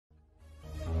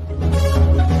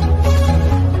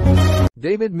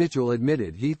David Mitchell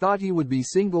admitted he thought he would be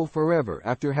single forever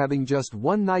after having just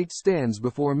one-night stands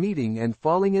before meeting and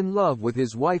falling in love with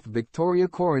his wife Victoria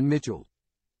Coren Mitchell.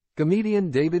 Comedian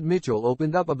David Mitchell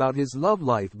opened up about his love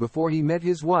life before he met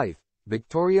his wife,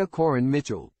 Victoria Coren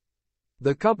Mitchell.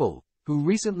 The couple, who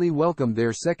recently welcomed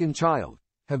their second child,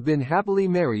 have been happily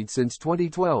married since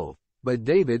 2012, but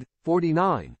David,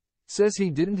 49, says he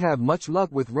didn't have much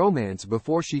luck with romance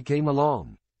before she came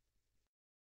along.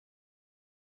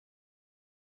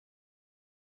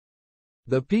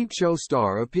 The Peep Show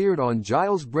star appeared on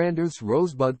Giles Brandreth's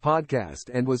Rosebud podcast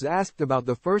and was asked about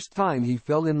the first time he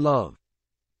fell in love.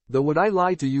 The Would I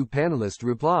Lie to You panelist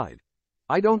replied,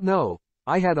 "I don't know,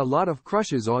 I had a lot of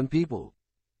crushes on people.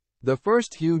 The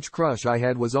first huge crush I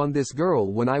had was on this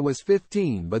girl when I was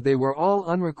 15, but they were all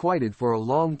unrequited for a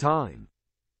long time.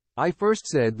 I first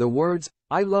said the words,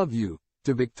 'I love you,'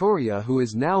 to Victoria, who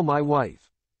is now my wife.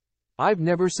 I've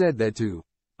never said that to.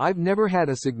 I've never had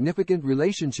a significant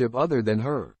relationship other than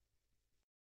her.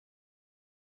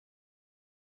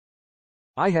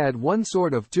 I had one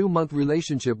sort of 2-month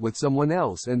relationship with someone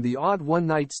else and the odd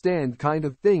one-night stand kind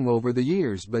of thing over the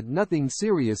years, but nothing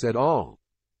serious at all.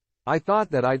 I thought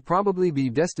that I'd probably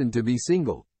be destined to be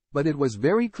single, but it was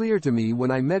very clear to me when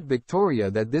I met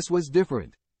Victoria that this was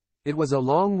different. It was a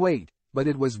long wait, but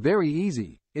it was very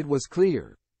easy, it was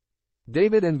clear."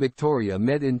 David and Victoria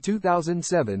met in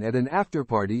 2007 at an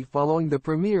after-party following the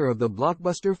premiere of the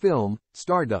blockbuster film,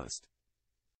 Stardust.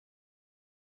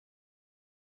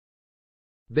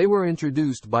 They were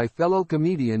introduced by fellow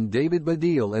comedian David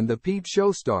Baddiel, and the Peep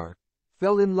Show star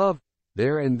fell in love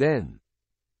there and then.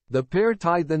 The pair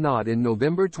tied the knot in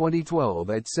November 2012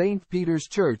 at St. Peter's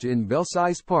Church in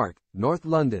Belsize Park, North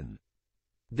London.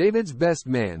 David's best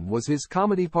man was his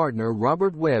comedy partner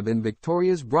Robert Webb, and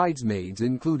Victoria's bridesmaids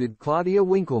included Claudia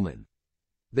Winkleman.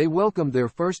 They welcomed their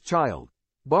first child,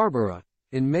 Barbara,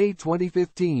 in May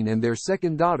 2015, and their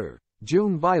second daughter,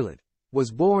 June Violet, was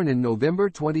born in November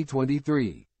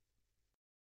 2023.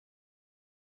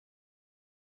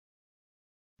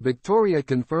 Victoria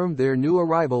confirmed their new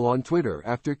arrival on Twitter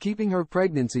after keeping her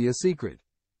pregnancy a secret.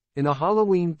 In a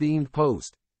Halloween-themed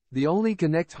post, the Only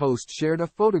Connect host shared a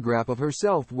photograph of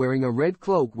herself wearing a red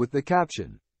cloak with the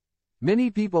caption,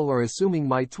 "Many people are assuming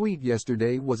my tweet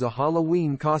yesterday was a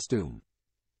Halloween costume.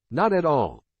 Not at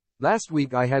all. Last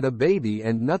week I had a baby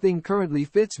and nothing currently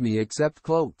fits me except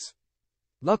cloaks.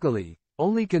 Luckily,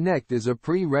 Only Connect is a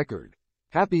pre-record.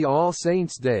 Happy All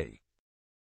Saints Day."